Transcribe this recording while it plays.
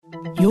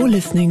You're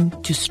listening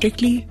to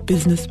Strictly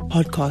Business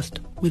Podcast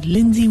with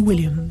Lindsay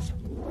Williams.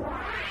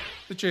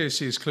 The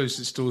JSE has closed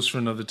its doors for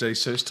another day,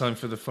 so it's time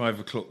for the 5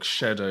 o'clock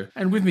shadow.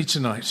 And with me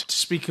tonight to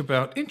speak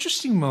about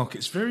interesting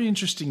markets, very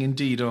interesting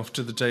indeed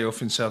after the day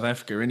off in South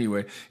Africa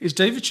anyway, is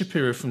David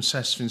Shapiro from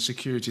Sasfin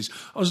Securities.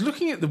 I was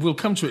looking at we'll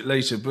come to it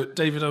later, but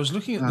David, I was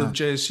looking at the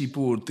JSE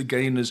board, the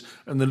gainers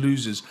and the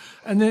losers,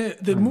 and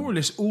they're more or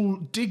less all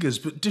diggers,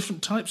 but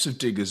different types of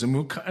diggers. And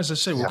we'll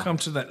come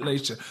to that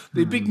later.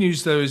 The big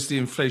news, though, is the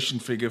inflation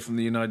figure from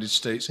the United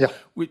States,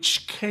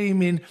 which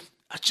came in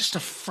just a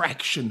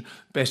fraction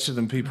better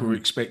than people were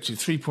expecting,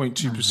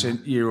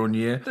 3.2% year on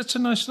year. That's a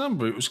nice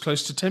number. It was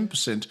close to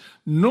 10%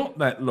 not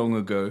that long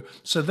ago.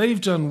 So they've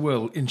done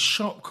well in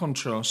sharp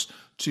contrast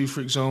to,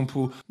 for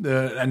example,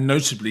 and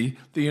notably,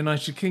 the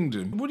United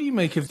Kingdom. What do you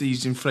make of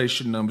these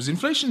inflation numbers?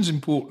 Inflation's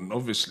important,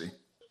 obviously.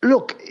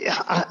 Look,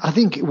 I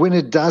think when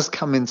it does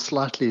come in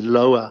slightly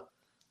lower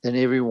than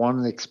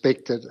everyone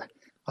expected,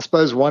 I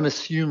suppose one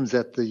assumes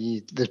that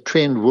the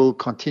trend will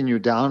continue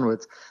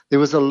downwards. There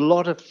was a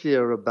lot of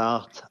fear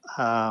about,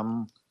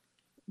 that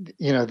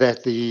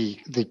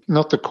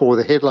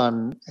the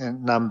headline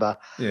number,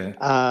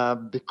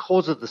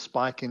 because of the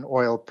spike in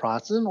oil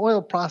prices, and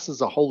oil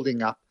prices are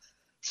holding up.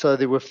 So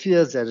there were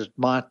fears that it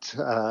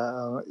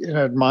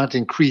might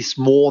increase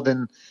more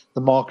than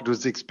the market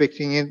was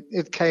expecting, and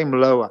it came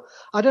lower.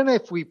 I don't know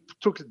if we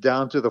took it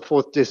down to the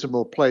fourth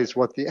decimal place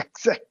what the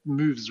exact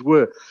moves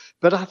were,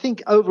 but I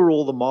think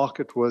overall the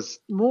market was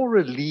more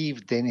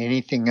relieved than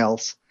anything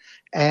else.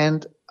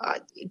 And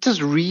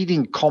just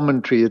reading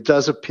commentary, it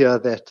does appear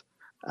that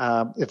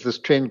if this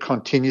trend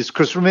continues,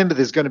 because remember,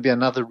 there's going to be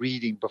another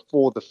reading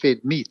before the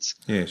Fed meets.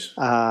 Yes.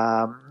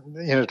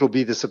 It'll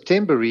be the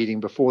September reading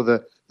before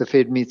the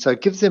Fed meets. So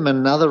it gives them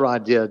another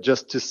idea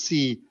just to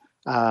see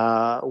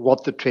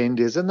what the trend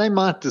is. And they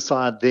might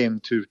decide then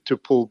to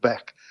pull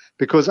back.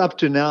 Because up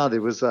to now,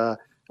 there was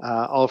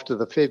after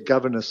the Fed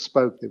governor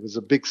spoke, there was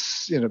a big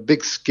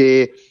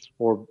scare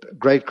or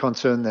great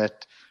concern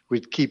that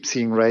we'd keep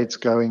seeing rates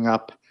going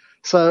up.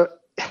 So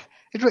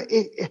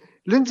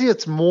Lindsay,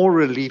 it's more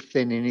relief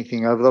than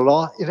anything over the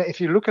last.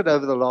 If you look at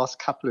over the last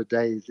couple of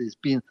days, there's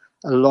been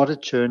a lot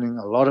of churning,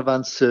 a lot of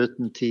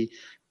uncertainty,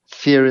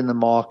 fear in the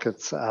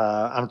markets.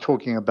 I'm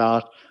talking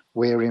about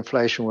where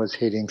inflation was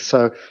heading.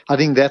 So I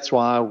think that's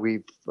why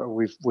we've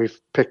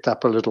picked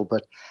up a little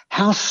bit.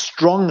 How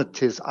strong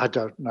it is, I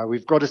don't know.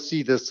 We've got to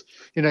see this.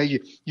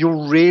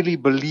 You'll really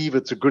believe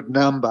it's a good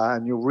number,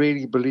 and you'll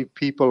really believe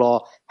people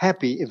are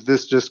happy if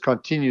this just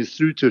continues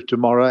through to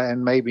tomorrow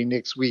and maybe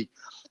next week.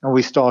 And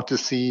we start to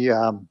see,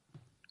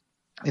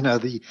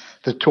 the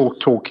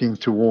talking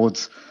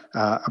towards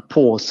a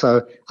pause.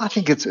 So I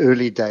think it's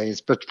early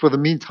days. But for the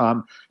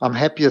meantime, I'm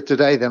happier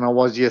today than I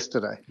was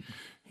yesterday.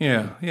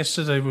 Yeah,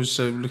 yesterday was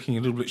looking a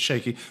little bit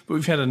shaky, but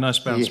we've had a nice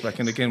bounce back.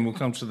 And again, we'll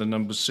come to the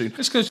numbers soon.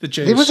 Let's go to the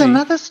JSE. There was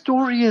another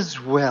story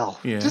as well.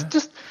 Yeah.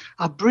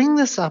 I bring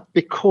this up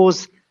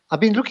because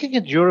I've been looking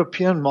at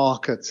European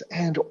markets,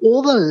 and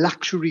all the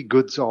luxury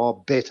goods are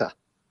better.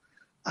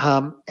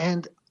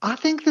 And I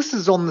think this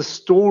is on the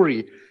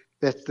story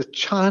that the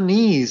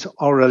Chinese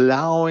are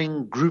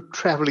allowing group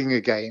traveling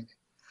again,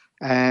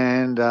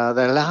 and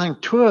they're allowing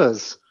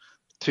tours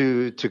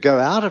to go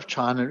out of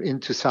China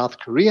into South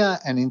Korea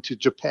and into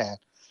Japan.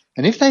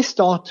 And if they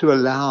start to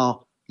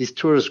allow these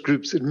tourist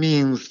groups, it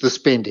means the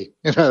spending.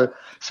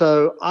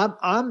 So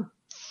I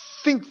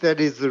think that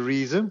is the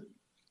reason.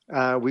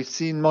 We've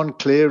seen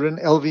Moncler and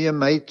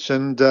LVMH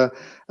and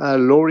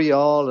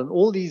L'Oreal and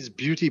all these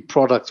beauty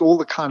products, all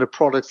the kind of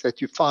products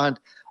that you find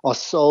are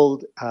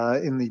sold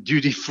in the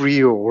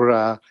duty-free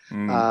or,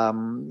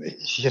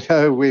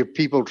 where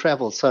people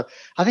travel. So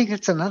I think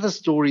it's another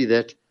story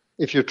that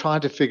if you're trying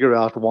to figure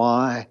out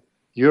why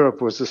Europe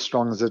was as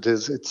strong as it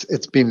is,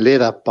 it's been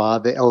led up by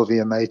the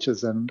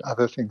LVMHs and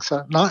other things.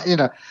 So,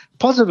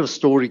 positive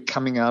story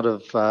coming out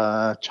of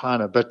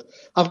China, but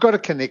I've got to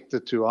connect the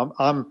two.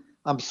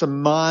 I'm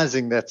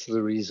surmising that's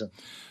the reason.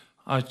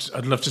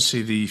 I'd love to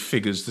see the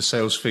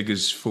sales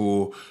figures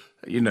for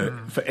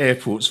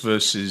airports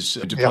versus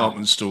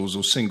department stores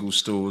or single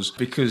stores,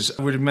 because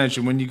I would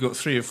imagine when you've got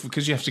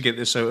because you have to get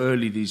there so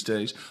early these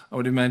days, I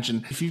would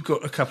imagine if you've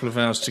got a couple of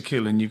hours to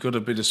kill and you've got a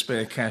bit of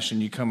spare cash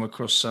and you come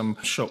across some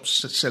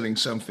shops selling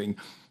something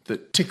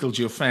that tickled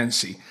your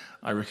fancy,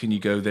 I reckon you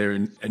go there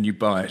and you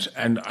buy it.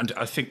 And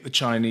I think the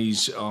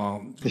Chinese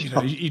are,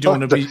 I don't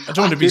want to be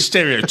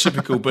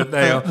stereotypical, but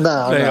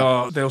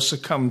they'll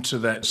succump to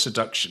that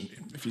seduction,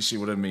 if you see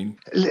what I mean.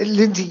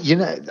 Lindsay,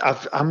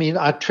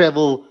 I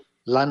travel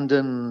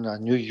London,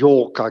 New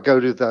York. I go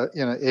to the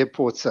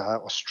airports,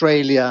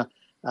 Australia,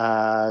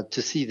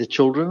 to see the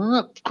children. And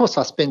of course,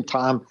 I spend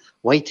time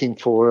waiting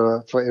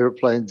for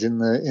airplanes in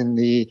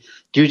the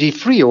duty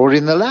free or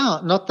in the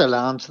lounge, not the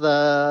lounge,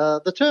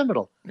 the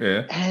terminal.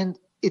 Yeah, and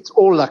it's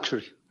all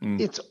luxury.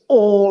 It's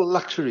all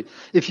luxury.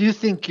 If you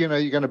think, you're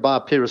going to buy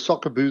a pair of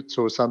soccer boots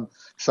or some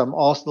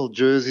Arsenal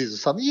jerseys or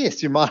something,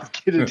 yes, you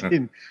might get it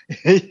in.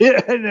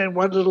 And then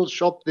one little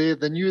shop there,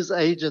 the news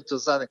agent or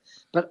something.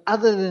 But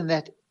other than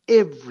that,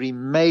 every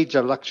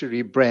major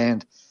luxury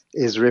brand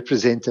is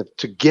representative,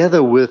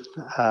 together with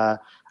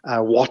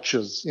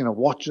watches,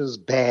 watches,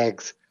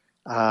 bags,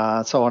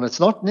 so on. It's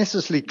not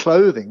necessarily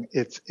clothing.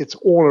 It's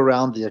all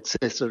around the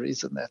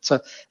accessories and that. So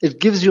it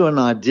gives you an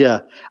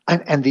idea.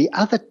 And the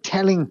other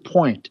telling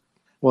point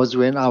was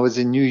when I was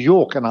in New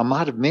York, and I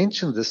might have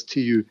mentioned this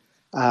to you,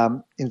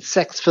 in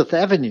Saks Fifth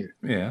Avenue.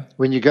 Yeah.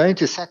 When you go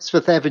into Saks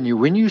Fifth Avenue,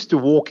 when you used to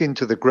walk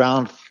into the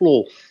ground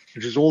floor,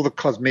 which is all the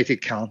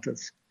cosmetic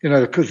counters,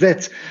 because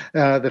that's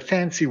the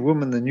fancy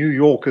women, the New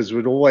Yorkers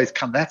would always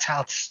come. That's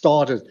how it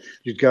started.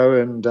 You'd go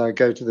and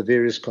go to the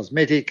various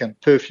cosmetic and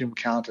perfume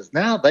counters.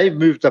 Now they've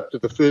moved up to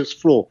the first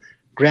floor,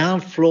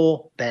 ground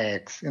floor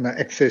bags,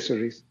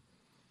 accessories.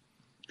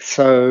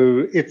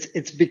 So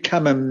it's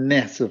become a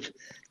massive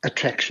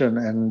attraction,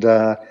 and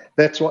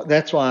that's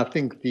why I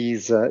think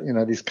these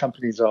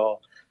companies are.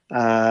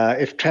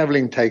 If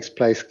traveling takes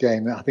place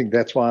again, I think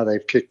that's why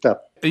they've kicked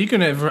up. Are you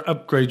going to ever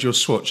upgrade your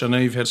Swatch? I know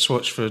you've had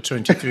Swatch for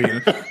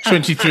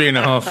 23 and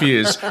a half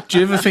years. Do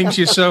you ever think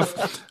to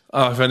yourself,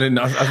 I've had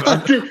enough.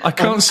 I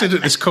can't sit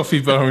at this coffee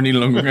bar any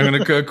longer. I'm going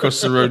to go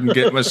across the road and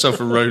get myself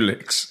a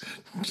Rolex.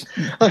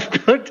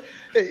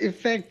 In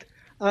fact,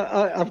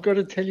 I've got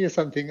to tell you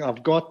something.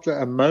 I've got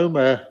a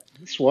MoMA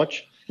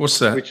Swatch. What's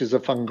that? Which is a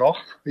Van Gogh.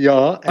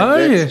 Yeah.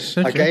 Yes.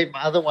 Okay. I gave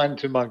my other one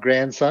to my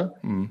grandson.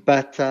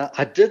 But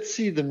I did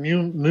see the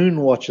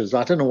moon watches.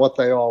 I don't know what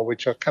they are,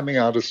 which are coming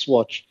out of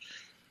Swatch.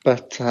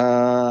 But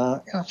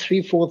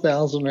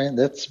 3,000-4,000 rand,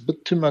 that's a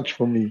bit too much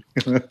for me.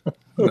 No,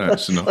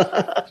 it's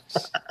not.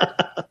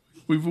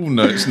 We all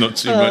know it's not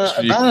too much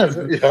for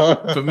you.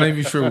 But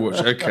maybe for a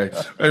watch. Okay.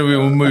 Anyway,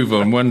 we'll move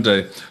on one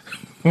day.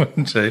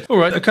 One day. All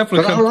right, a couple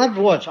of... But I love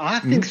Watch. I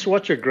think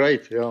Swatch are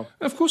great, yeah.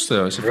 Of course they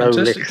are. It's a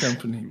fantastic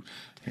company.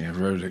 Yeah,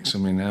 Rolex. I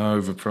mean, how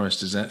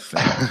overpriced is that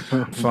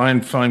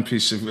thing? Fine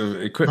piece of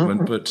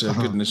equipment, but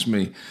goodness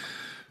me.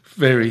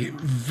 Very,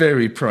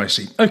 very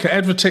pricey. Okay,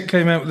 Advotech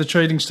came out with a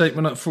trading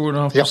statement up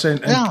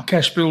 4.5%, and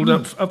cash build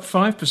up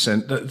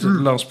 5%. The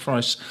last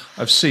price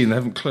I've seen. They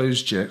haven't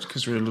closed yet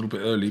because we're a little bit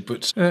early.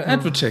 But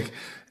Advotech,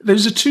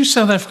 those are two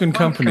South African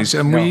companies,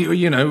 and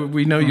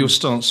we know your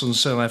stance on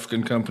South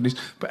African companies.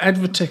 But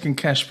Advotech and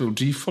cash build,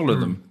 do you follow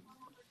them?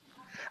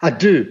 I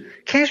do.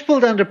 Cash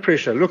build under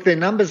pressure. Look, their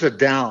numbers are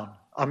down.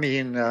 I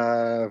mean,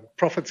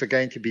 profits are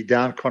going to be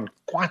down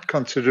quite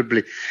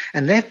considerably,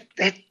 and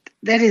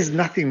that is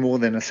nothing more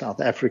than a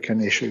South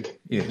African issue.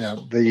 Yes.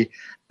 The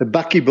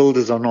bucky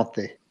builders are not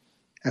there,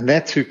 and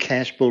that's who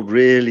cash build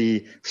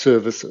really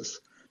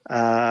services.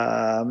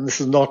 This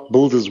is not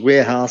Builders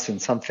Warehouse in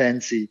some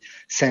fancy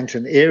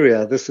Sandton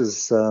area. This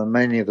is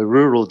mainly the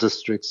rural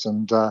districts,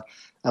 and a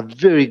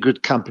very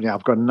good company.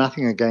 I've got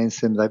nothing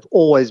against them. They've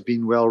always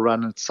been well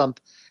run. It's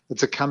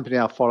a company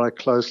I follow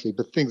closely,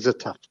 but things are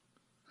tough.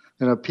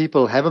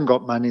 People haven't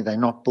got money. They're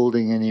not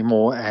building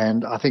anymore,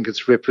 and I think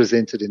it's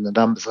represented in the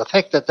numbers. The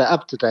fact that they're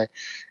up today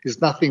is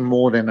nothing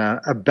more than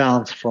a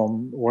bounce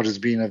from what has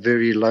been a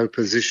very low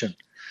position.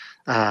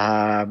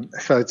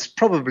 So it's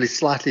probably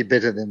slightly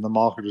better than the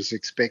market was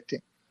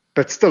expecting.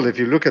 But still, if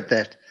you look at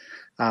that,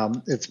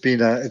 it's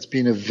been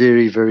a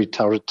very, very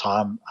tough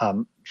time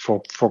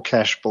for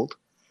cash build.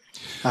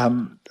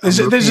 There's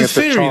a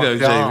theory, though,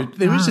 David.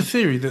 There is a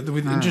theory that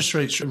with interest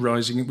rates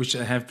rising, which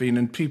they have been,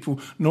 and people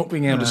not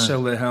being able to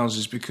sell their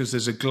houses because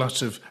there's a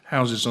glut of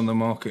houses on the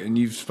market, and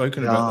you've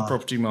spoken about the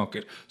property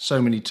market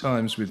so many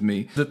times with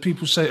me, that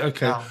people say,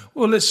 okay,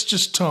 well, let's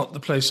just tart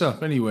the place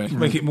up anyway,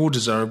 make it more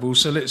desirable,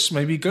 so let's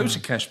maybe go to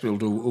cash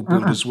build or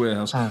Builders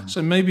Warehouse.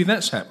 So maybe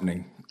that's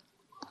happening.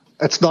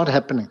 It's not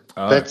happening.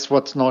 That's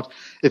what's not.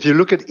 If you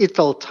look at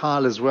Ital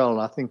Tile as well,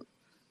 I think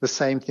the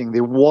same thing.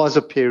 There was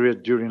a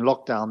period during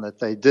lockdown that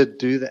they did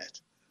do that,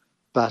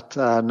 but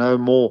no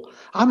more.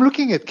 I'm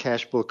looking at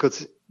cash build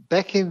because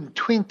back in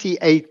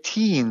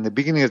 2018, the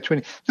beginning of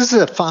this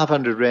is a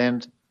 500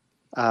 Rand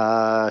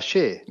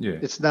share. Yeah.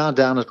 It's now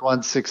down at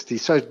 160.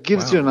 So it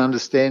gives you an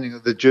understanding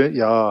of the journey.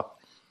 Yeah,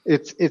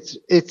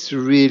 it's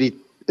really,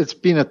 it's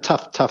been a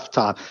tough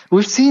time.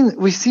 We've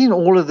seen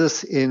all of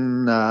this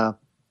in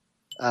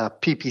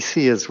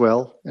PPC as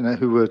well,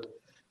 who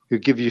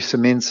give you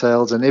cement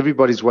sales, and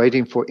everybody's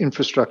waiting for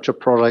infrastructure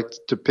product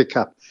to pick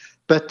up.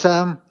 But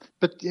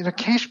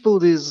cash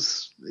build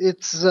it's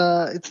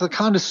the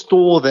kind of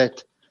store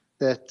that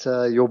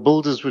your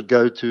builders would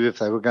go to if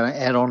they were going to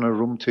add on a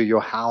room to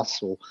your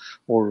house,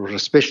 or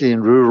especially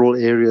in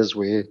rural areas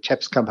where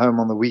chaps come home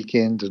on the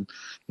weekend and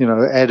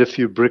add a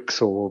few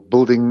bricks or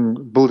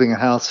building a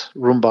house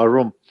room by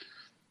room.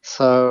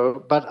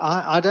 So, but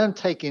I don't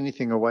take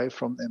anything away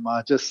from them.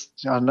 I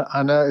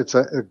know it's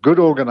a good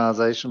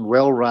organization,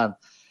 well run,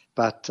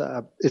 but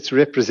it's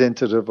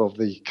representative of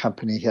the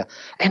company here.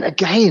 And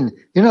again,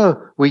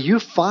 where you're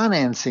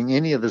financing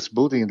any of this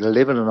building at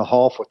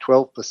 11.5% or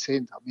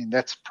 12%, I mean,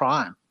 that's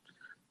prime.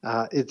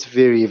 It's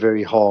very,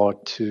 very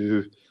hard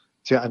to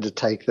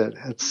undertake that.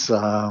 It's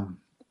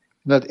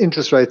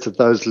interest rates at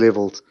those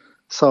levels,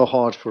 so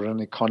hard for an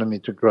economy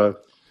to grow.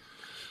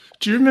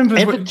 Do you remember?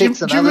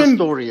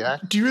 Story. Huh?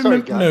 Do you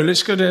remember? No,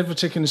 let's go to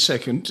Advotech in a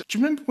second. Do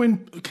you remember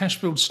when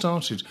cash build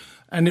started?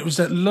 And it was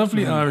that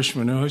lovely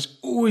Irishman who I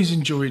always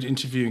enjoyed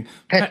interviewing.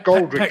 Pat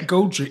Goldrick. Pat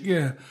Goldrick,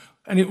 yeah.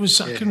 And it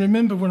was, I can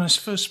remember when I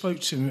first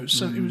spoke to him,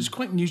 it was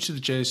quite new to the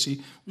JSE.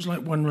 It was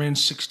like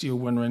R1.60 or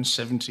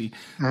R1.70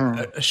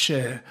 a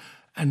share.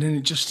 And then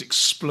it just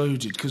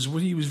exploded because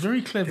he was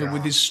very clever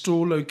with his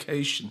store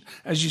location.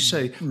 As you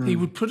say, he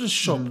would put a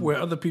shop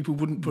where other people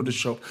wouldn't put a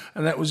shop,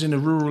 and that was in a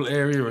rural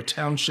area, a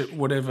township,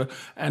 whatever.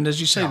 And as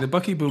you say, the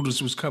Bucky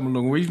Builders was come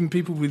along, or even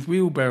people with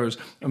wheelbarrows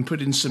and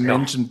put in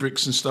cement and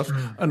bricks and stuff,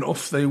 and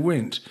off they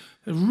went.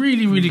 A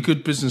really, really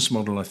good business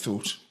model, I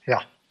thought.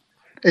 Yeah,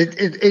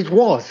 it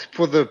was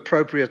for the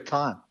appropriate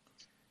time.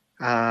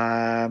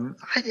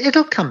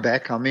 It'll come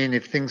back. I mean,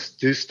 if things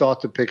do start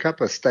to pick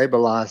up or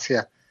stabilize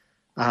here,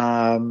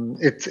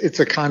 it's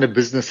a kind of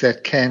business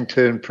that can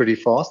turn pretty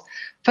fast.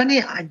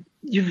 Funny,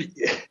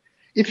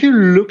 if you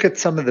look at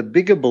some of the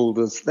bigger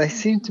builders, they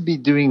seem to be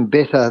doing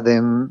better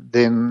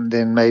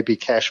than maybe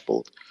Cash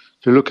Build.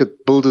 If you look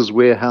at Builders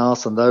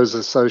Warehouse and those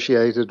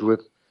associated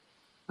with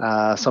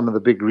some of the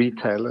big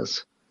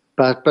retailers,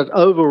 but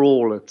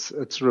overall, it's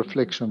a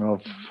reflection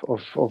of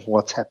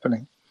what's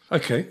happening.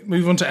 Okay,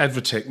 move on to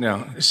Advotech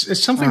now.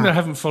 It's something that I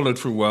haven't followed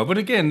for a while, but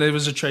again, there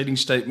was a trading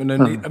statement,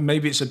 and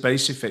maybe it's a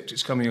base effect.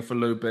 It's coming off a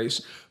low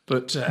base,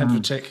 but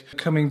Advotech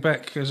coming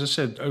back, as I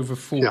said, over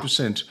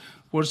 4%.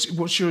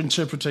 What's your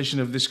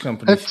interpretation of this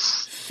company?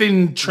 It's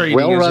thin trading,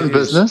 well-run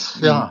business,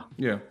 yeah,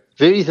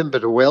 very thin,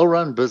 but a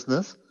well-run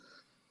business.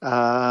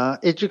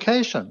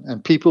 Education,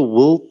 and people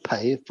will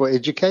pay for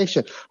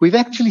education. We've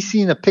actually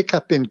seen a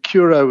pickup in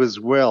Curo as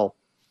well.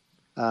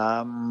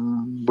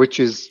 Which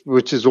is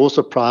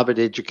also private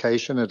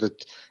education at an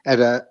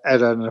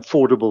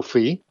affordable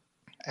fee,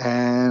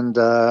 and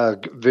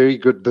very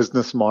good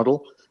business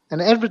model. And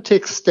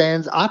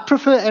Advotech I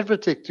prefer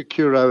Advotech to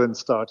Curo and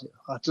Stadio.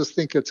 I just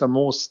think it's a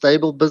more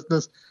stable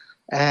business.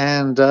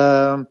 And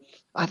I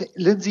think,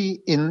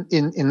 Lindsay,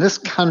 in this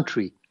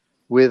country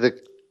where the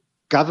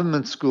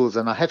government schools,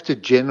 and I have to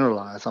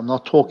generalize, I'm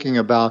not talking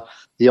about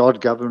the odd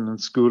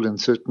government school in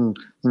certain,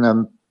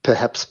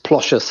 perhaps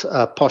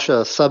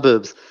posher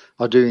suburbs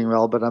are doing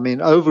well. But I mean,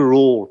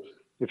 overall,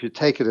 if you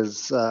take it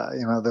as,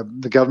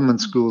 the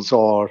government schools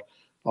are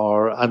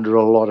under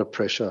a lot of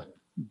pressure,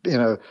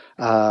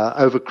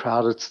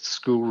 overcrowded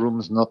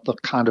schoolrooms, not the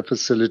kind of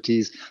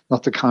facilities,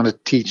 not the kind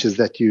of teachers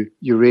that you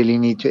really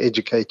need to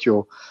educate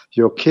your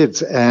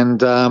kids. And,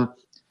 but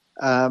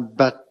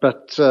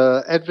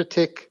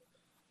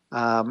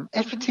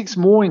Advotech's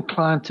more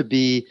inclined to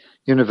be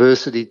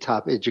university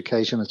type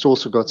education. It's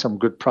also got some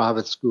good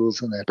private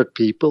schools and that, but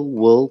people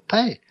will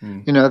pay.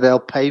 They'll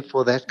pay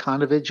for that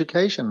kind of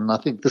education, and I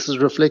think this is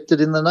reflected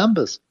in the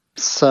numbers.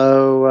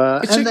 So,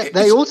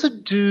 they also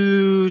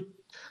do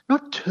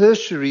not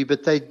tertiary,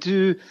 but they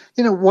do,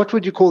 what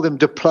would you call them,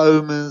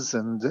 diplomas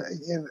and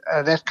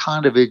that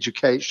kind of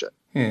education.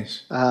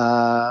 Yes.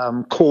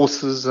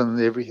 Courses and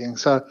everything.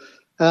 So.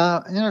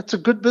 It's a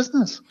good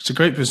business. It's a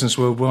great business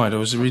worldwide. I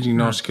was reading an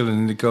article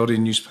in the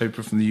Guardian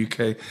newspaper from the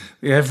UK.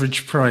 The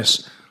average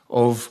price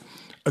of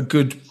a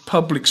good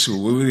public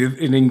school,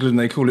 in England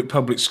they call it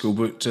public school,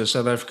 but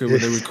South Africa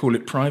they would call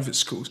it private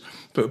schools.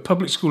 But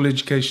public school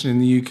education in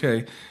the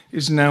UK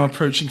is now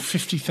approaching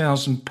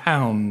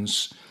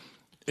 £50,000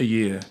 a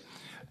year.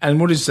 And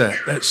what is that?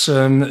 That's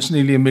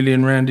nearly R1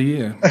 million a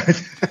year.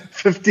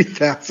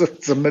 50,000,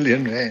 it's R1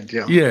 million,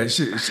 yeah. Yeah, it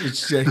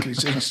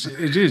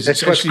is.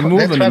 It's actually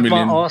more than $1 million. That's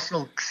what my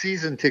Arsenal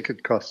season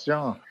ticket costs,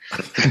 yeah.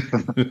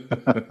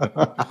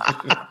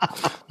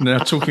 Now,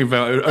 talking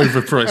about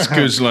overpriced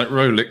goods like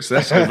Rolex,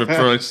 that's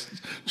overpriced.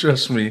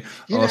 Trust me,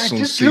 Arsenal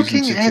just season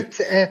looking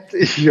ticket. at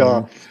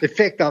in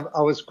fact,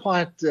 I was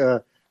quite.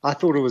 I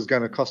thought it was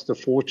going to cost a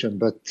fortune,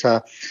 but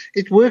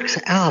it works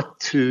out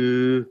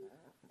to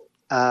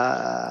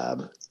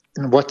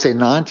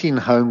 19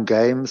 home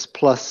games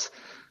plus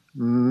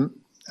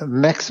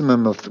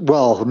minimum of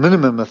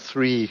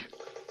three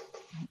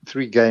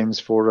games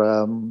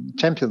for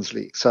Champions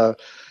League. So,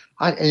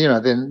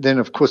 then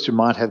of course you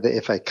might have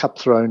the FA Cup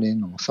thrown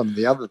in or some of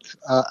the other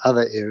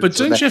areas. But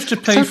don't you have to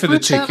pay for the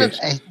ticket?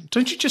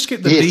 Don't you just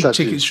get the league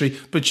tickets free?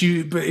 But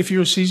if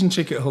you're a season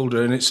ticket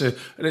holder and let's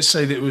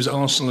say that it was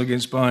Arsenal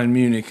against Bayern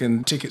Munich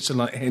and tickets are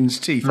like hen's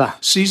teeth,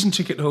 season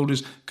ticket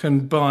holders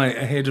can buy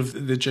ahead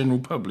of the general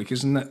public.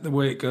 Isn't that the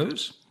way it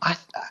goes?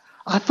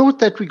 I thought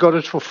that we got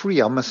it for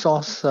free. I must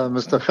ask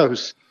Mr.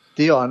 Host,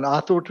 Dion. I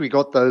thought we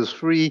got those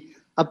free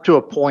up to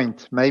a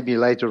point. Maybe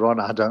later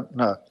on, I don't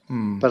know.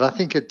 But I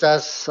think it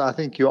does. I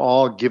think you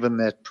are given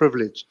that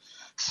privilege.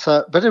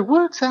 So, but it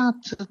works out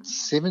at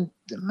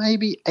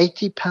maybe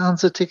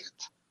 £80 a ticket.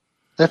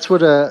 That's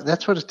what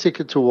a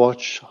ticket to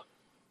watch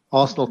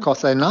Arsenal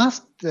costs. They're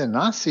nice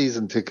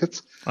season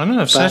tickets. I know.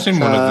 I've sat in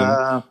one of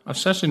them. I've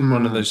sat in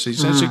one of those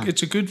seasons.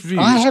 It's a good view.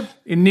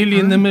 Nearly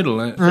in the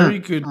middle. A very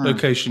good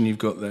location you've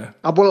got there.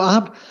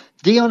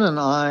 Dion and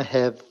I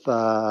have.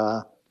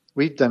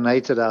 We've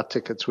donated our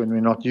tickets when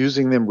we're not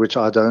using them, which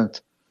I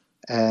don't,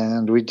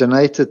 and we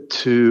donated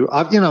to.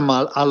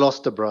 I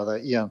lost a brother,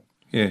 Ian,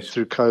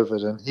 through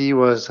COVID, and he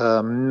was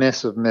a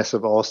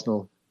massive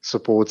Arsenal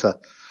supporter.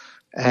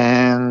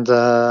 And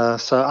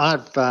so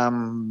I've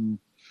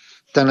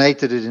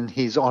donated it in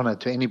his honor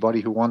to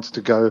anybody who wants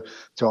to go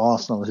to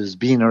Arsenal, who's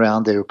been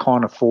around there, who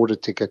can't afford a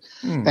ticket.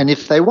 And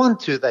if they want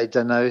to, they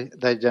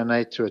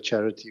donate to a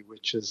charity,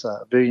 which is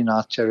a very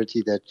nice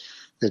charity that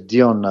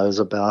Dion knows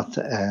about,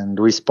 and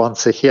we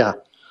sponsor here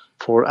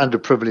for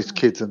underprivileged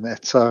kids and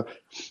that. So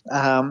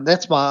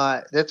that's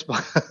my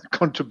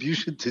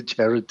contribution to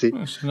charity.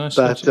 That's a nice.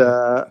 But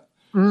yeah,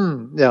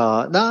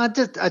 no, I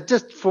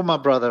just for my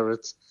brother,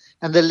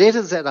 and the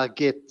letters that I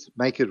get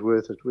make it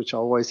worth it, which I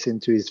always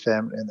send to his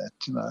family and that,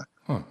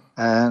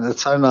 and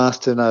it's so nice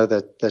to know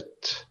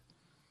that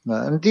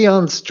and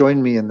Dion's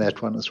joined me in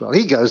that one as well.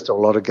 He goes to a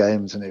lot of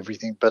games and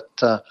everything, but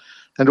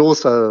and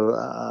also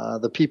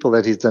the people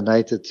that he's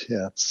donated,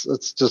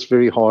 it's just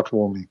very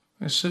heartwarming.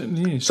 It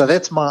certainly is. So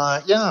that's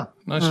my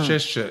nice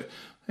gesture.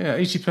 Yeah,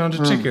 £80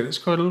 a ticket. That's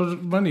quite a lot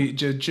of money,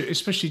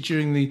 especially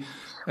during the,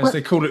 as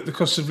they call it, the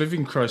cost of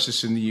living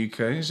crisis in the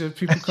UK. So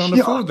people can't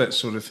afford that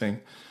sort of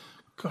thing.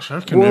 Gosh, I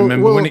can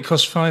remember when it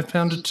cost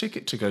 £5 a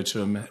ticket to go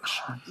to a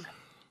match.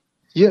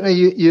 You know,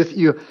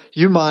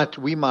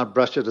 we might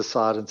brush it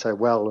aside and say,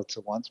 well, it's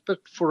a once.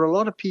 But for a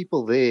lot of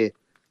people there,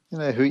 you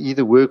know, who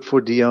either work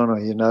for Dion or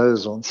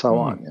and so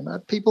on, you know,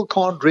 people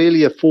can't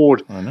really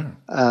afford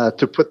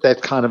to put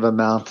that kind of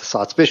amount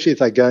aside, especially if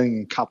they're going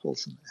in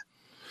couples and that.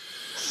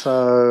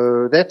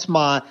 So that's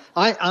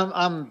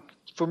I'm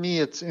for me,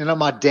 it's, you know,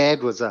 my dad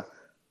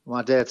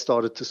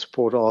started to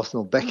support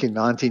Arsenal back in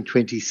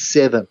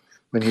 1927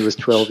 when he was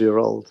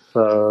 12-year-old.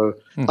 So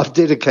I've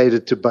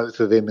dedicated to both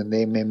of them in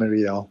their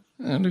memory. Oh,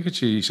 look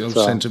at you old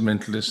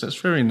sentimentalist. That's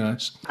very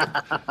nice.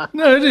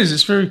 No, it is.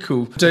 It's very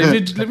cool.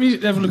 David, let me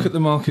have a look at the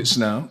markets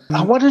now.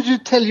 I wanted to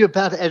tell you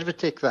about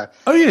Advotech, though.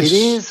 Oh, yes. It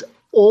is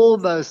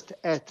almost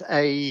at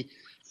a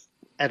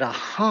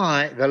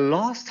high. The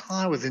last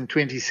high was in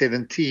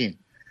 2017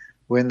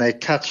 when they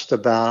touched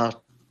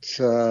about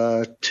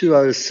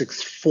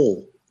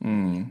 2064.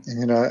 And,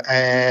 you know,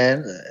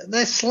 and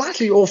they're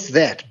slightly off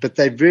that, but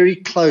they're very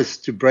close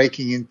to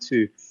breaking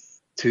into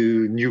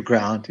new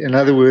ground. In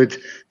other words,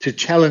 to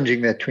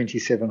challenging that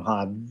 27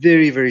 high.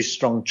 Very, very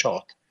strong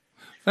chart.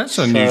 That's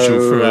unusual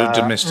for a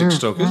domestic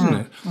stock, isn't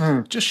it?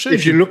 Just shows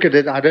if you look at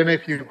it, I don't know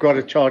if you've got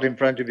a chart in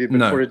front of you,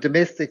 but for a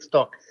domestic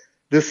stock,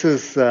 this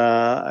is,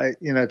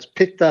 you know, it's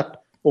picked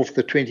up off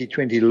the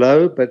 2020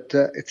 low, but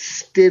it's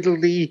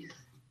steadily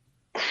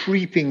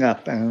creeping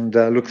up and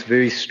looks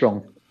very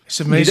strong. It's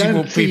amazing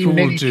what people will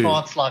do. You don't see many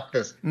charts like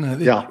this.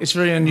 No, it's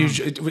very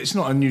unusual. It's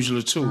not unusual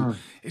at all.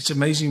 It's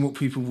amazing what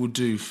people will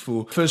do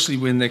firstly,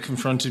 when they're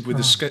confronted with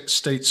a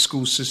state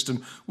school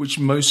system, which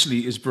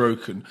mostly is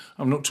broken.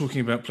 I'm not talking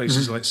about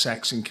places like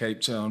Sax in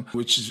Cape Town,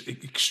 which is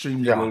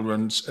extremely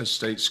well-run as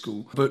state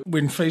school. But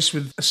when faced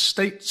with a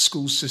state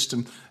school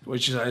system,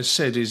 which, as I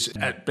said, is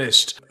at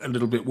best a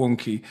little bit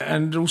wonky,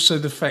 and also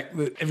the fact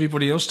that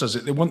everybody else does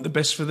it, they want the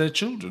best for their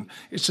children.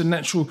 It's a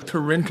natural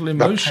parental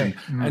emotion,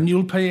 and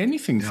you'll pay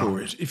anything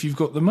for it if you've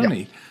got the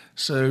money.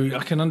 So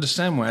I can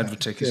understand why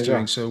Advotech is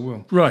doing so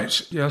well.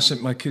 Right. Yeah, I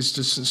sent my kids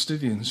to St.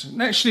 Stithians.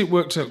 And actually, it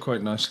worked out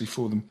quite nicely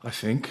for them, I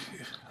think.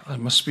 I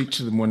must speak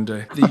to them one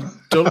day.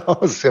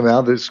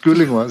 Somehow the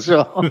schooling was.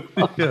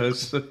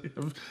 Yes. I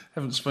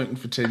haven't spoken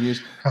for 10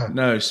 years.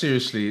 No,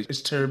 seriously,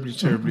 it's terribly,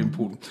 terribly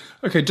important.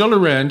 Okay, dollar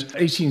rand,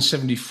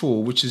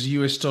 1874, which is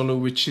US dollar,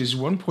 which is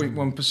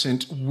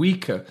 1.1%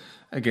 weaker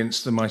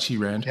against the mighty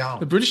rand.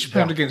 The British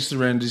pound against the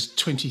rand is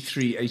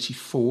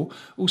 23.84,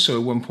 also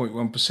a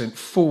 1.1%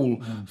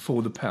 fall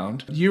for the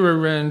pound. Euro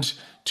rand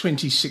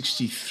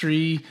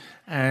 20.63,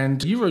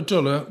 and euro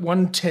dollar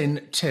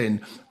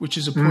 110.10, which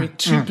is a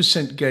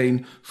 0.2%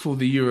 gain for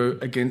the euro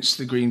against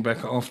the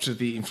greenback after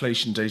the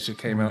inflation data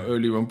came out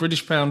earlier on.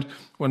 British pound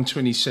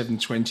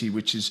 127.20,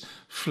 which is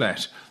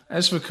flat.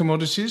 As for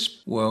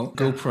commodities, well,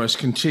 gold price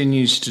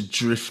continues to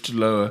drift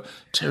lower.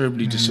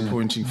 Terribly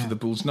disappointing for the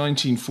bulls.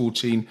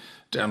 1914,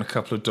 down a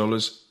couple of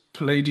dollars.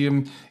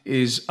 Palladium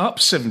is up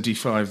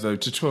 75, though,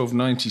 to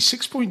 12.90.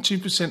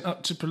 6.2%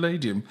 up to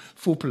palladium,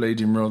 for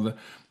palladium rather.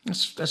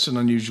 That's an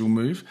unusual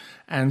move.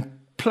 And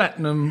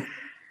platinum,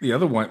 the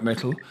other white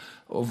metal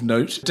of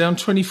note, down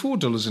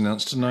 $24 an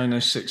ounce to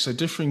 9.06. So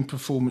differing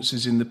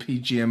performances in the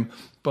PGM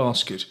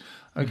basket.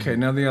 Okay,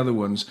 now the other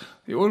ones.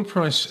 The oil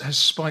price has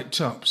spiked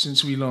up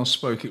since we last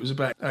spoke. It was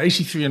about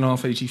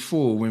 83.5,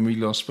 84 when we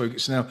last spoke.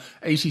 It's now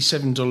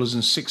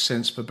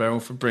 $87.06 per barrel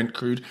for Brent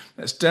crude.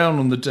 That's down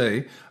on the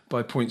day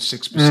by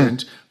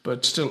 0.6%,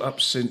 but still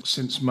up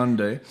since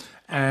Monday.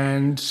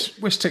 And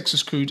West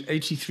Texas crude,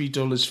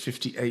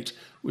 $83.58,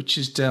 which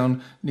is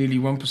down nearly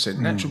 1%.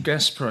 Natural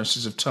gas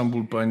prices have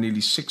tumbled by nearly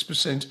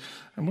 6%.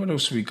 And what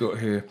else have we got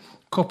here?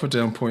 Copper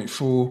down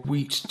 0.4,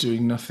 wheat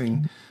doing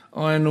nothing.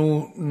 Iron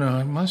ore,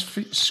 no, my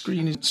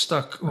screen is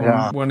stuck on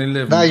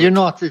 111. No, you're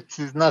not. It's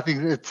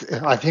nothing.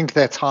 I think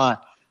that's high.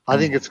 I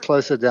think it's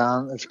closer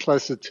down. It's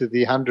closer to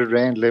the 100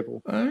 Rand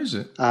level. Oh, is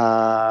it?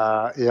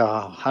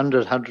 100,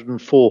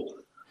 104.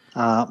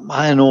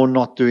 Iron ore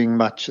not doing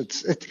much.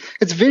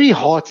 It's very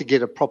hard to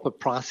get a proper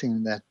pricing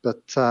in that,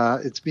 but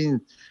it's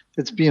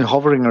it's been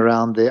hovering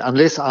around there.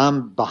 Unless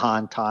I'm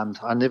behind times,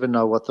 I never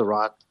know what the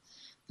right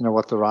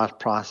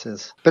price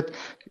is. But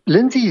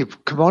Lindsay,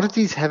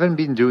 commodities haven't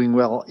been doing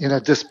well,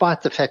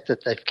 despite the fact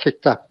that they've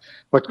kicked up.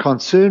 What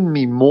concerned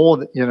me more,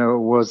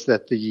 was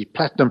that the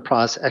platinum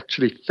price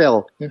actually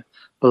fell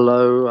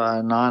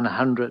below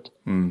 900,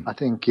 I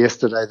think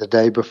yesterday, the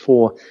day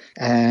before.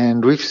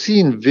 And we've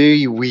seen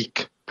very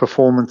weak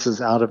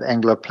performances out of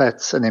Anglo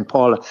Plats and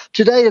Impala.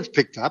 Today it's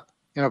picked up,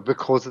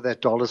 because of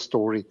that dollar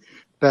story.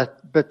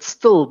 But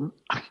still,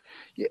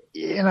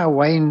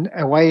 Wayne,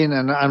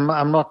 and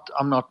I'm not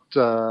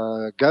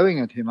going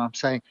at him. I'm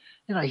saying,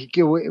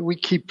 we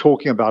keep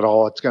talking about,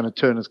 it's going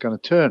to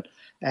turn,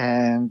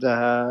 and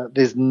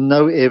there's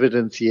no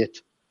evidence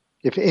yet.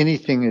 If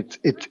anything,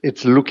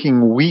 it's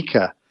looking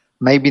weaker.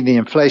 Maybe the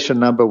inflation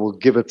number will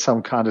give it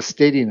some kind of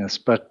steadiness,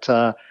 but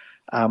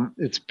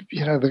it's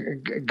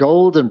the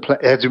gold and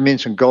as you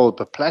mentioned, gold,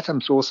 but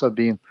platinum's also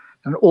been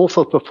an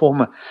awful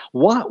performer.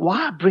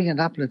 Why bring it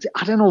up, Lindsay?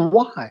 I don't know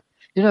why.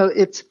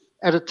 It's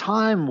at a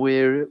time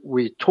where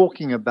we're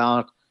talking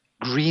about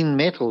green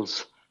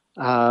metals.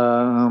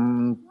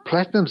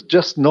 Platinum's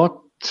just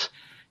not,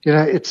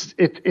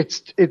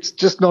 it's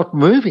just not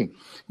moving.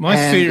 My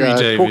theory,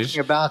 David, talking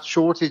about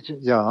shortage,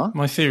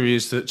 my theory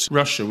is that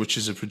Russia, which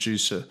is a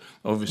producer,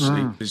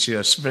 obviously, is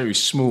a very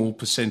small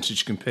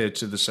percentage compared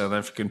to the South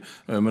African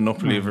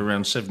monopoly of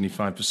around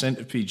 75%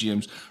 of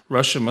PGMs.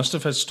 Russia must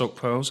have had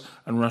stockpiles,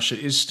 and Russia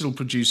is still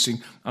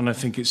producing, and I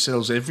think it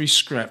sells every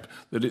scrap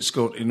that it's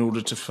got in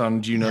order to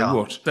fund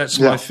what. That's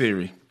my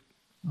theory.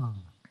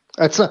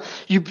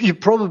 You're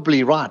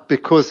probably right,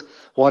 because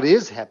what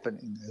is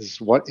happening is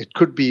it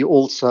could be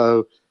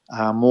also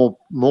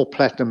more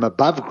platinum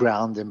above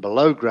ground than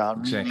below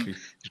ground. Exactly.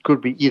 It could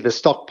be either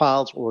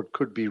stockpiles or it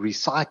could be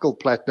recycled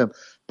platinum,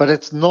 but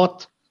it's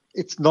not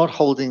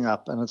holding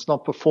up, and it's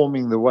not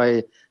performing the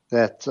way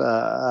that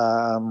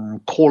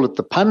call it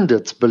the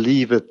pundits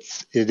believe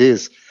it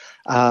is.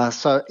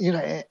 So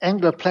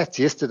Anglo Plats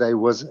yesterday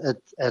was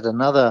at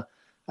another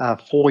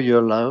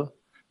 4-year low.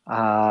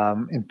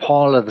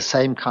 Impala the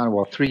same kind,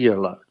 3-year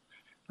low.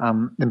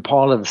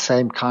 Impala the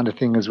same kind of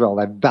thing as well.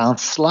 They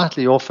bounced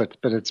slightly off it,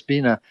 but it's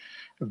been a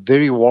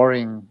very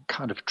worrying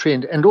kind of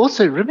trend. And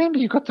also, remember,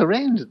 you got the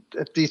rand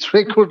at these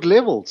record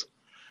levels,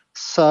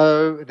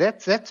 so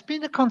that's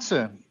been a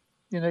concern.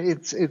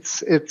 It's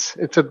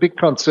a big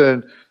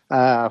concern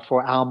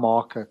for our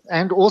market,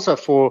 and also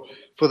for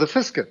the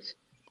fiscus.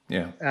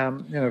 Yeah.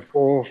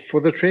 For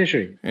the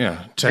Treasury.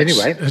 Yeah.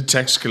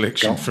 Tax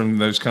collection from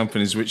those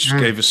companies, which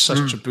gave us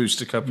such a boost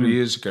a couple of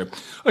years ago.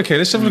 Okay,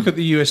 let's have a look at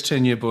the US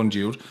 10-year bond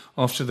yield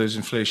after those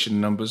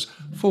inflation numbers.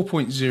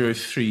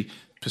 4.03%,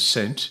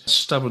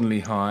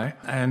 stubbornly high,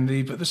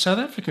 but the South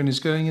African is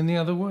going in the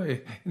other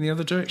way, in the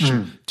other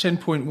direction.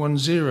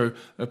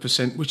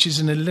 10.10%, which is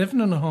an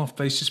 11.5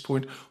 basis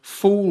point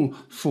fall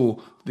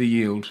for the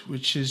yield,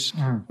 which is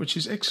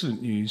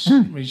excellent news,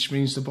 which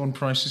means the bond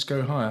prices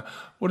go higher.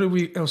 What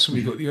else have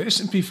we got? The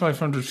S&P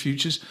 500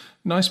 futures,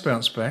 nice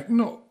bounce back,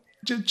 not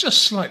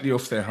just slightly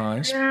off their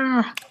highs.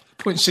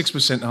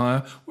 0.6%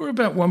 higher. We're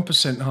about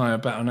 1% higher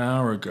about an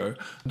hour ago,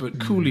 but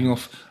cooling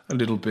off a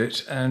little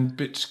bit. And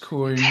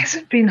Bitcoin... It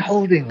hasn't been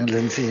holding,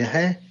 Lindsay,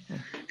 hey?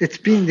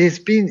 There's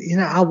been,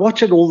 I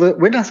watch it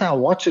when I say I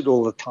watch it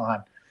all the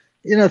time,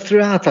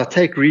 throughout, I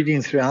take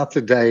readings throughout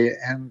the day,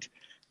 and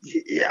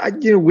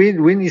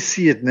when you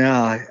see it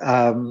now,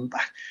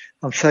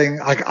 I'm saying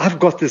I've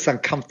got this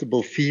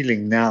uncomfortable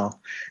feeling now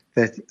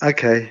that,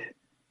 okay,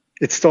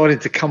 it's starting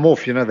to come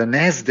off. The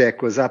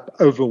NASDAQ was up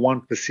over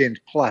 1%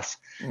 plus.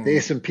 The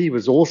S&P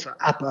was also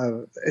up.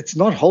 It's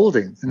not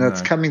holding,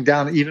 it's coming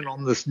down even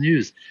on this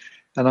news.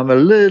 And I'm a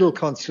little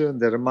concerned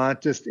that it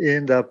might just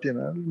end up,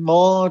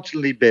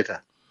 marginally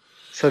better.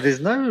 So there's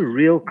no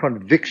real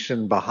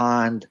conviction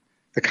behind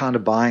the kind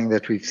of buying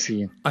that we've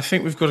seen. I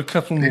think we've got a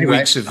couple more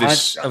weeks of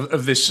this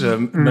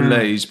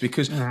malaise,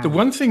 because the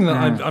one thing that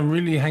I'm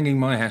really hanging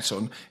my hat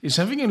on is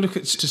having a look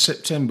to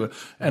September,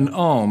 and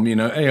ARM,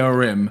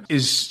 ARM,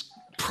 is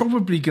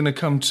probably going to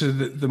come to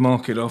the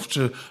market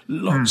after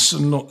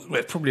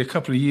probably a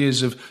couple of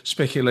years of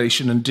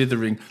speculation and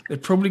dithering. They're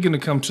probably going to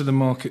come to the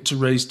market to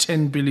raise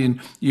 $10 billion,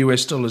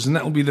 and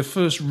that will be the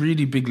first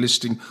really big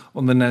listing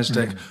on the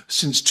NASDAQ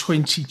since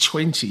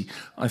 2020,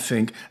 I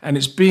think. And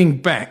it's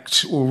being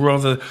backed, or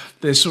rather,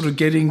 they're sort of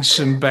getting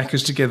some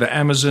backers together,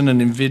 Amazon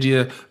and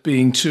Nvidia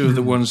being two of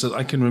the ones that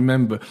I can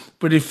remember.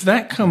 But if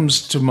that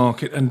comes to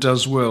market and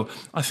does well,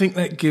 I think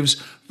that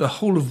gives the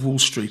whole of Wall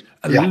Street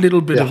a little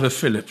bit of a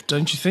fillip,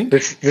 don't you think?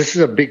 This is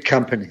a big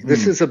company.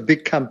 This is a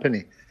big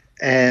company.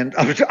 And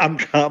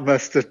I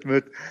must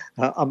admit,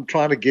 I'm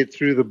trying to get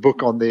through the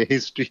book on their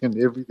history and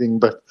everything,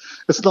 but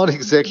it's not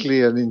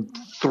exactly an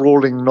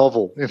enthralling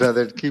novel,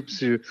 that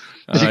keeps you...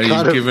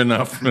 You've given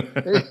up.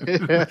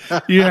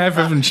 You have,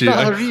 haven't you?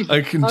 No,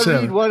 I can tell.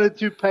 I read 1 or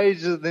 2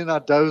 pages and then I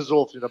doze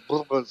off,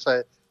 and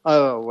say,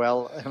 oh,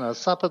 well,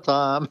 supper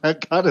time,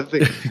 that kind of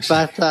thing.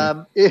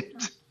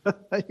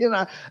 But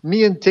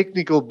me and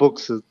technical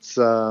books,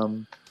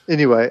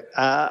 Anyway,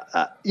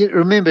 you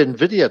remember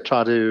NVIDIA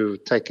tried to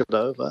take it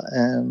over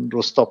and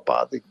was stopped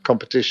by the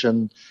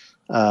competition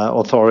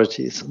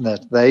authorities, and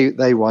that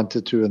they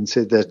wanted to and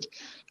said that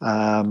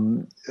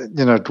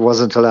it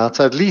wasn't allowed.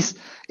 So at least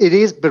it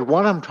is. But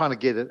what I'm trying to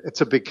get at,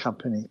 it's a big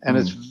company, and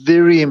it's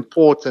very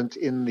important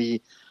in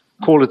the,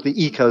 call it the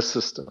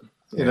ecosystem,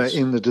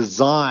 in the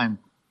design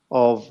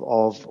of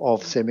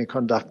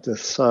semiconductors.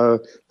 So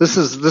this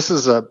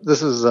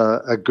is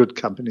a good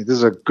company. This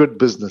is a good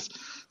business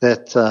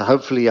that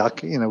hopefully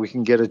we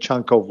can get a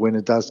chunk of when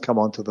it does come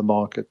onto the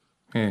market.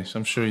 Yes,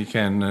 I'm sure you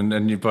can,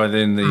 and by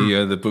then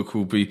the book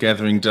will be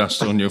gathering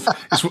dust on your.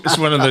 It's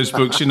one of those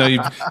books,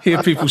 you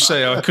hear people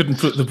say, "I couldn't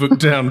put the book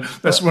down."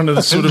 That's one of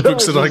the sort of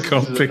books that I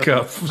can't pick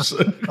up. So.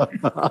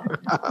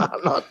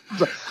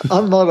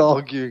 I'm not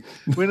arguing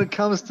when it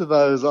comes to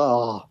those.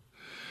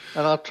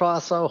 And I try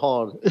so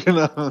hard,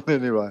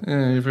 anyway.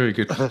 Yeah, you're very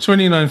good.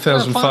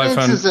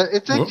 29,500.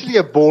 It's actually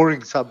a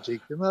boring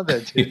subject,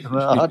 that.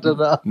 I don't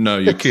know. No,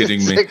 you're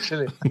kidding me.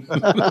 Actually.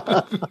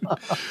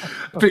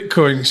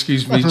 Bitcoin,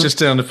 just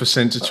down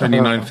 1% to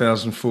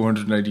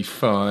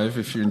 29,485,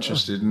 if you're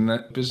interested in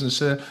that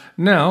business.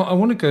 Now, I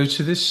want to go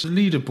to this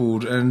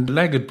leaderboard and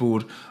laggard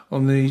board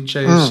on the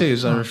JSE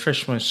as I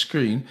refresh my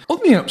screen. On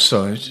the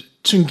upside,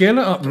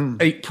 Thungela up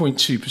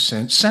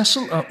 8.2%,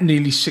 Sasol up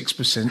nearly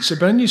 6%,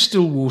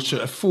 Sibanye-Stillwater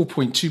a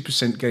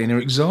 4.2%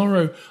 gainer,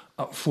 Exxaro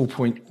up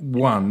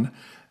 4.1%,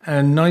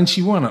 and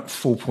 91 up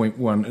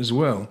 4.1 as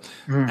well.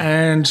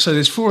 And so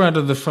there's 4 out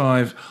of the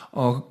 5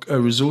 are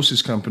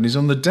resources companies.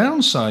 On the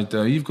downside,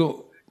 though, you've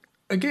got,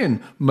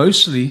 again,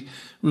 mostly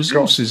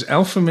resources.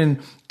 Alphamin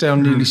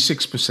down nearly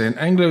 6%,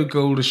 Anglo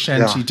Gold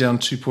Ashanti down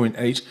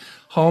 2.8%,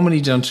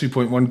 Harmony down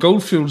 2.1%,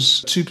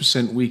 Goldfields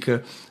 2%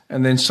 weaker,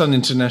 and then Sun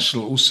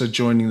International also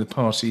joining the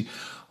party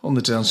on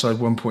the downside,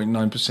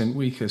 1.9%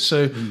 weaker.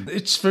 So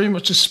it's very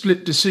much a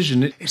split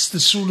decision. It's the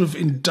sort of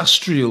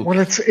industrial,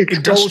 it's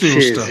industrial gold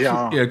shares,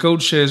 stuff. Yeah,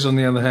 gold shares on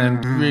the other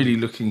hand, really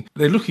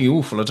they're looking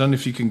awful. I don't know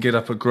if you can get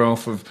up a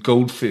graph of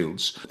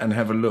Goldfields and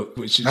have a look,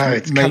 which is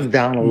it's come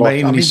down a lot.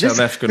 Mainly South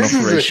African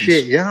operations. Is a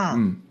share,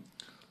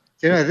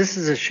 this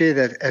is a share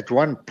that at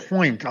one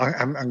point,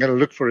 I'm going to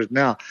look for it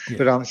now,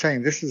 but I'm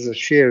saying this is a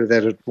share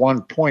that at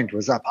one point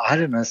was up,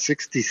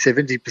 60,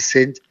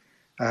 70%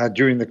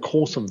 during the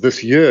course of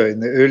this year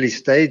in the early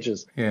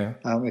stages. Yeah.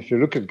 If you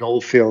look at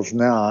Goldfields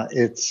now,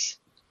 it's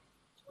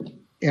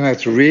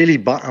really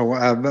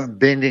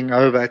bending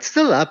over. It's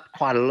still up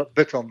quite a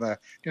bit on the,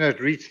 it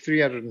reached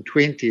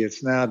 320.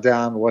 It's now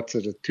down, at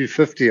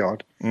 250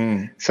 odd.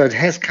 So it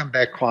has come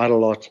back quite a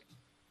lot.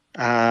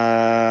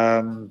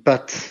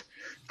 But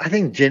I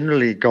think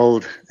generally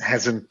gold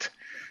hasn't,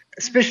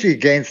 especially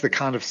against the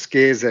kind of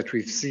scares that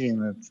we've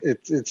seen,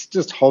 it's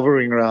just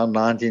hovering around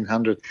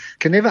 1900.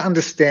 Can never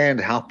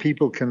understand how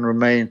people can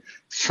remain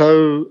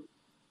so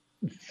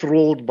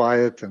enthralled by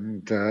it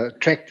and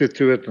attracted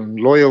to it and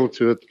loyal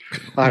to it.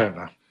 I don't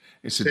know.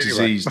 It's a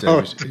disease,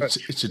 David.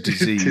 It's a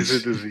disease. It is a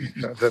disease.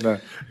 I don't know.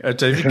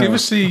 David, give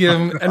us the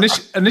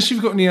unless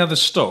you've got any other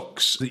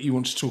stocks that you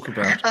want to talk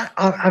about.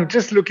 I'm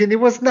just looking. There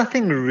was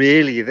nothing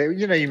really.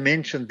 You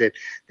mentioned that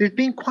there's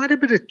been quite a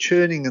bit of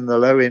churning in the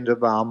low end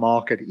of our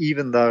market,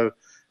 even though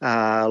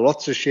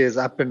lots of shares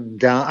up and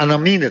down. And I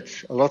mean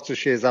it. Lots of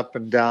shares up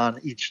and down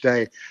each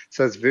day.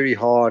 So it's very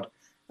hard.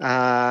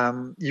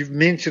 You've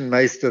mentioned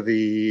most of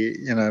the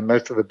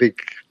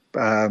big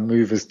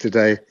movers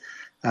today.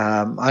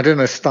 I don't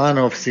know,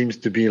 Steinhoff seems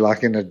to be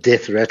like in a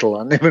death rattle.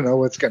 I never know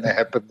what's going to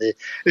happen there.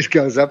 It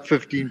goes up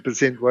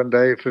 15% one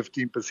day,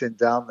 15%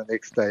 down the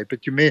next day.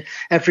 But you may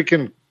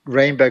African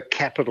Rainbow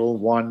Capital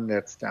one,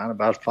 that's down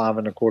about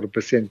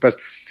 5.25%. But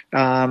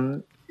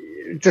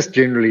just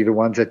generally the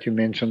ones that you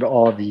mentioned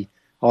are the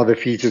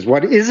features.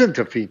 What isn't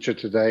a feature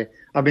today,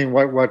 I mean,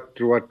 what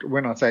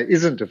when I say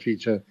isn't a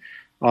feature,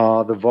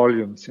 are the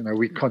volumes.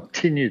 We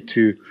continue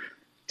to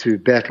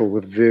battle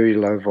with very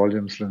low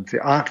volumes, Lindsay.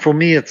 For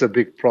me, it's a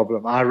big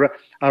problem. I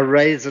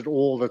raise it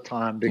all the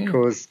time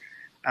because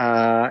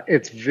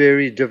it's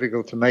very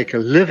difficult to make a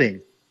living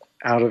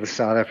out of the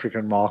South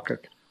African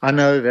market. I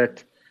know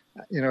that,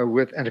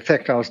 and in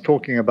fact, I was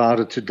talking about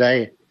it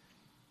today,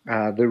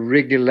 the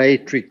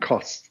regulatory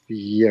costs,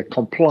 the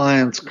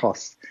compliance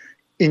costs,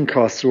 in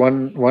costs.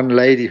 One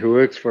lady who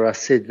works for us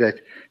said that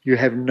you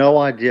have no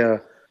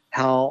idea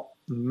how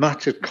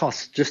much it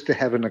costs just to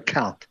have an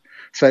account.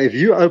 So if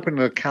you open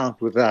an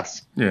account with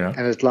us and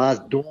it lies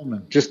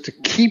dormant, just to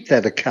keep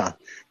that account,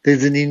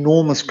 there's an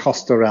enormous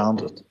cost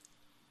around it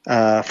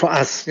for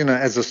us,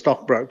 as a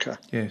stockbroker.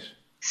 Yes.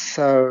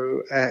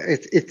 So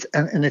it's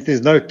and if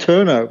there's no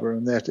turnover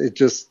in that,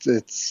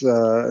 it's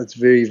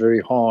very, very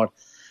hard.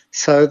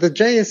 So the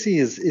JSE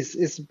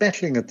is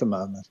battling at the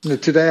moment.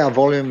 Today our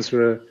volumes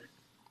were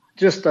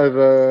just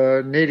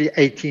over nearly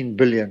 18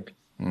 billion,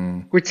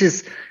 which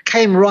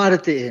came right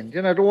at the end.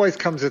 It always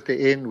comes at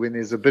the end when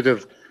there's a bit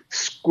of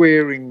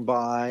squaring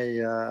by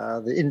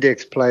the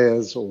index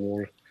players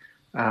or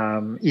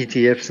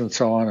ETFs and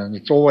so on, and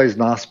it's always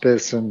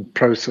Naspers and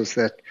Prosus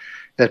that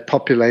that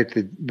populate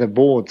the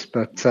boards.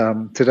 But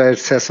today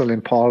it's Sasol,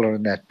 Impala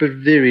and that, but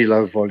very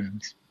low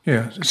volumes.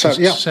 Yeah, it's a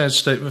sad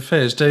state of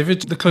affairs.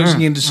 David, the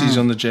closing indices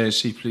on the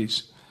JSE,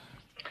 please.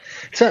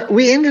 So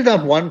we ended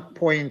up I'm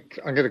going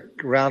to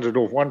round it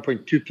off,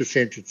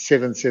 1.2% at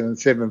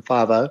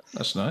 77750.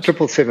 That's nice.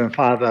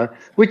 77750,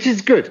 which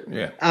is good.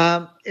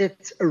 Yeah.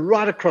 It's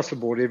right across the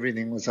board.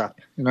 Everything was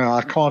up.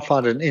 I can't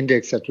find an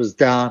index that was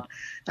down.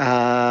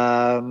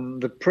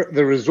 The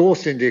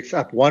resource index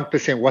up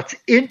 1%. What's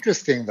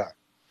interesting though,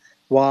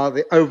 while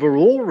the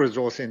overall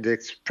resource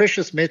index,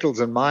 precious metals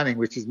and mining,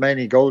 which is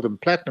mainly gold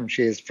and platinum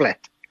shares,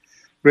 flat,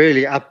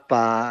 really up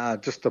by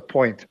just a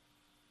point.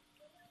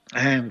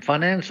 And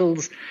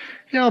financials,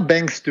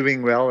 banks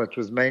doing well. It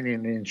was mainly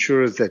the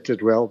insurers that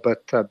did well,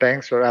 but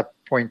banks were up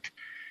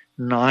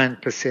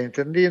 0.9%,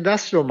 and the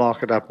industrial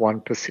market up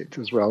 1%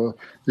 as well,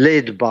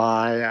 led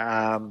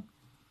by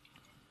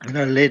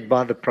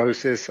the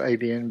process,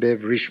 ABN, Bev,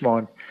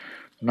 Richemont,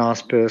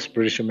 Naspers,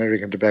 British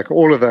American Tobacco.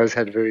 All of those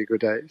had very good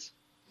days.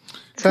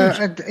 So,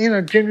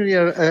 generally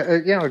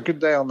a good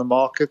day on the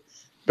market,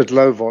 but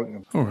low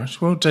volume. All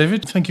right. Well,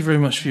 David, thank you very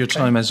much for your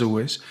time as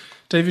always.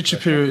 David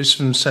Shapiro is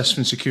from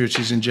Sasfin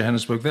Securities in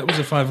Johannesburg. That was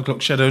a 5 o'clock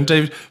shadow. And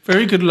David,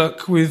 very good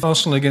luck with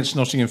Arsenal against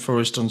Nottingham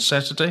Forest on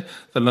Saturday,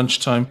 the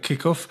lunchtime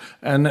kickoff.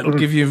 And that will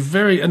give you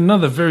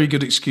another very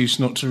good excuse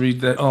not to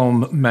read their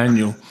ARM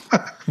manual.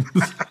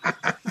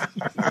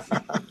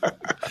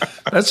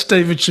 That's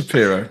David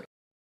Shapiro.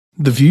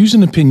 The views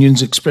and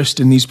opinions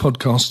expressed in these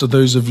podcasts are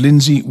those of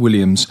Lindsay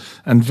Williams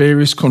and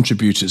various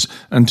contributors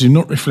and do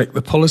not reflect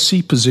the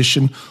policy,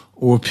 position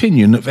or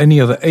opinion of any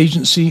other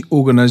agency,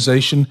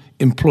 organisation,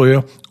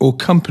 employer or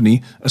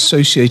company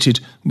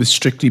associated with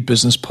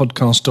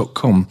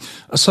strictlybusinesspodcast.com.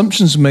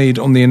 Assumptions made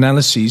on the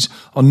analyses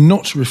are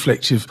not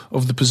reflective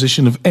of the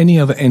position of any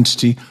other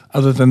entity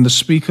other than the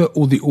speaker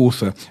or the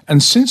author.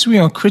 And since we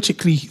are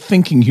critically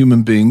thinking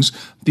human beings,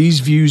 these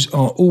views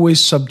are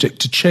always subject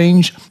to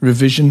change,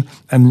 revision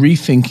and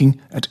rethinking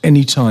at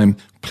any time.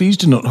 Please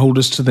do not hold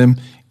us to them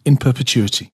in perpetuity.